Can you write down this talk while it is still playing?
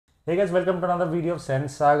Hey guys, welcome to another video of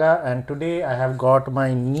Sense Saga, and today I have got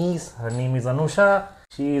my niece. Her name is Anusha.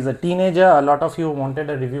 She is a teenager. A lot of you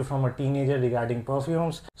wanted a review from a teenager regarding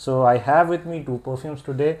perfumes. So I have with me two perfumes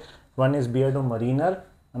today. One is Beardo Mariner.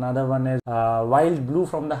 Another one is Wild Blue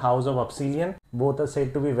from the house of Upsilon. Both are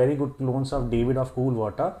said to be very good clones of David of Cool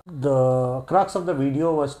Water. The crux of the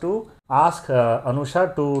video was to ask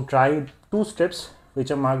Anusha to try two strips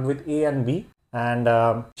which are marked with A and B,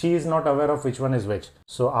 and she is not aware of which one is which.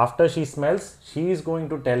 So after she smells, she is going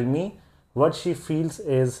to tell me what she feels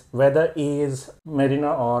is whether A is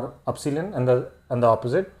Mariner or Upsilon and the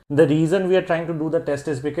opposite. The reason we are trying to do the test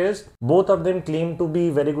is because both of them claim to be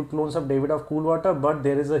very good clones of David of Cool Water, but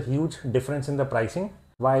there is a huge difference in the pricing.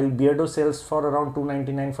 While Beardo sells for around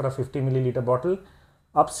 $2.99 for a 50 milliliter bottle,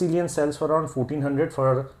 Upsilon sells for around $1,400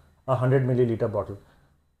 for a 100 milliliter bottle.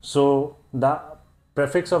 So the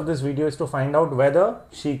prefix of this video is to find out whether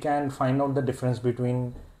she can find out the difference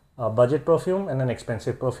between a budget perfume and an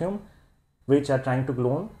expensive perfume, which are trying to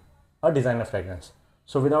clone a designer fragrance.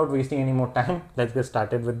 So without wasting any more time, let's get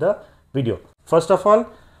started with the video. First of all,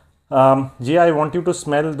 Jia, I want you to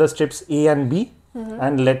smell the strips A and B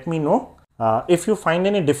and let me know if you find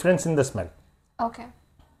any difference in the smell. Okay.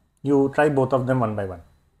 You try both of them one by one.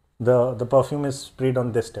 The perfume is sprayed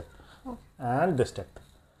on this tip and this tip.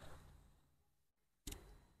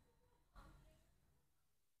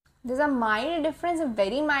 There's a mild difference, a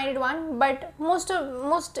very mild one, but most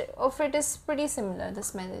of it is pretty similar. The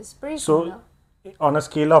smell is pretty similar. So, on a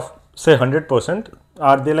scale of say 100%,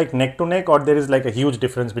 are they like neck to neck, or there is like a huge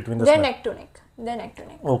difference between the They're smell? neck to neck. They're neck to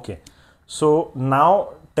neck. Okay. So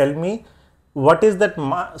now tell me, what is that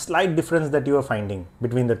slight difference that you are finding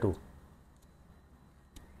between the two?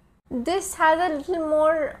 This has a little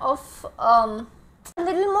more of a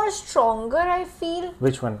little more stronger, I feel.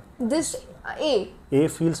 Which one? This A. A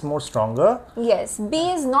feels more stronger. Yes.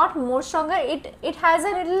 B is not more stronger. It has a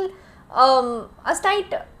little a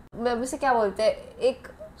slight, उसे क्या बोलते हैं, एक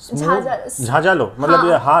झाझालो, मतलब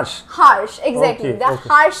ये harsh. Harsh, exactly. Okay, the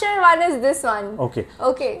harsher one is this one. Okay.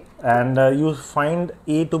 Okay. And you find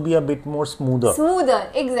A to be a bit more smoother. Smoother,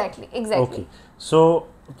 exactly. Okay. So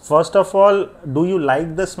first of all, do you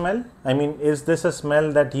like the smell? I mean, is this a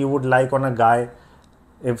smell that you would like on a guy?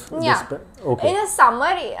 If yeah. Okay. In a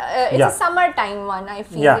summer, it's a summertime one, I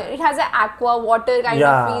feel. Yeah. It has an aqua water kind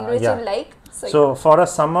of feel which you like. So for a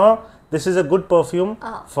summer, this is a good perfume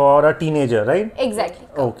for a teenager, right? Exactly.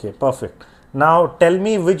 Okay, perfect. Now tell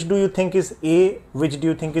me, which do you think is A, which do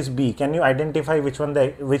you think is B? Can you identify which one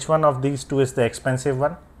of these two is the expensive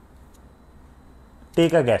one?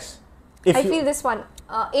 Take a guess. I feel this one,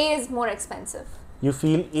 A is more expensive. You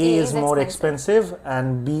feel A is more expensive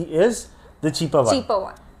and B is the cheaper one. Cheaper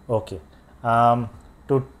one. Okay.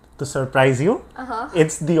 To surprise you,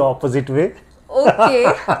 it's the opposite way.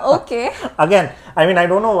 Okay. Okay. Again, I mean, I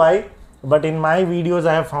don't know why, but in my videos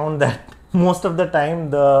I have found that most of the time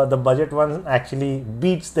the budget one actually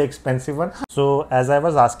beats the expensive one. So as I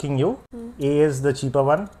was asking you, A is the cheaper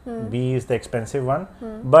one, B is the expensive one.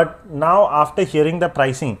 But now after hearing the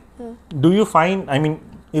pricing, do you find, I mean,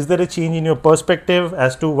 is there a change in your perspective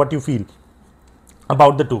as to what you feel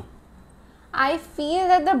about the two? I feel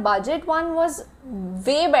that the budget one was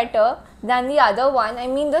way better than the other one. I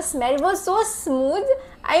mean, the smell was so smooth.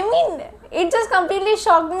 I mean, it just completely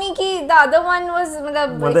shocked me that the other one was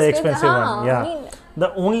the expensive one. Yeah. I mean,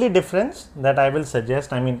 the only difference that I will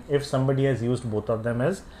suggest, I mean, if somebody has used both of them,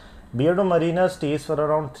 is Beardo Mariner stays for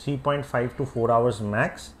around 3.5 to 4 hours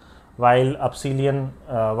max, while Upsilon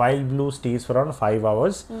Wild Blue stays for around 5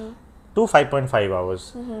 hours. To 5.5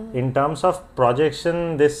 hours. In terms of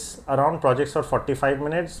projection, this around projects for 45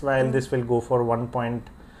 minutes, while this will go for maximum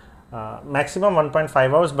 1.5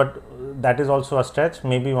 hours, but that is also a stretch,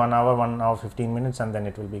 maybe 1 hour 15 minutes, and then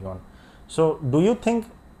it will be gone. So do you think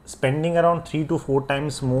spending around 3 to 4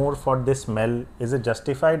 times more for this smell, is it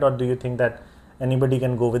justified, or do you think that anybody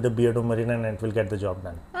can go with the Beardo Mariner and it will get the job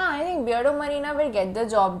done? I think Beardo Mariner will get the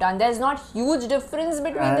job done. There's not huge difference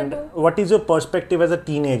between the two. What is your perspective as a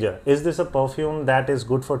teenager? Is this a perfume that is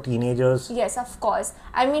good for teenagers? Yes, of course.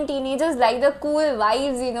 I mean, teenagers like the cool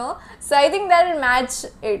vibes, you know. So I think that will match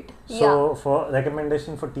it. So for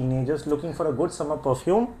recommendation for teenagers looking for a good summer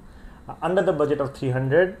perfume under the budget of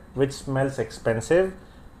 300, which smells expensive,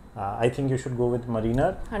 I think you should go with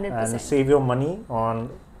Mariner 100%. And save your money on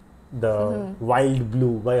the Wild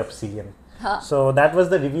Blue by Upsilon. So that was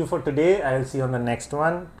the review for today. I will see you on the next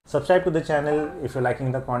one. Subscribe to the channel if you're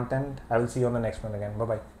liking the content. I will see you on the next one again. Bye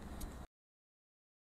bye.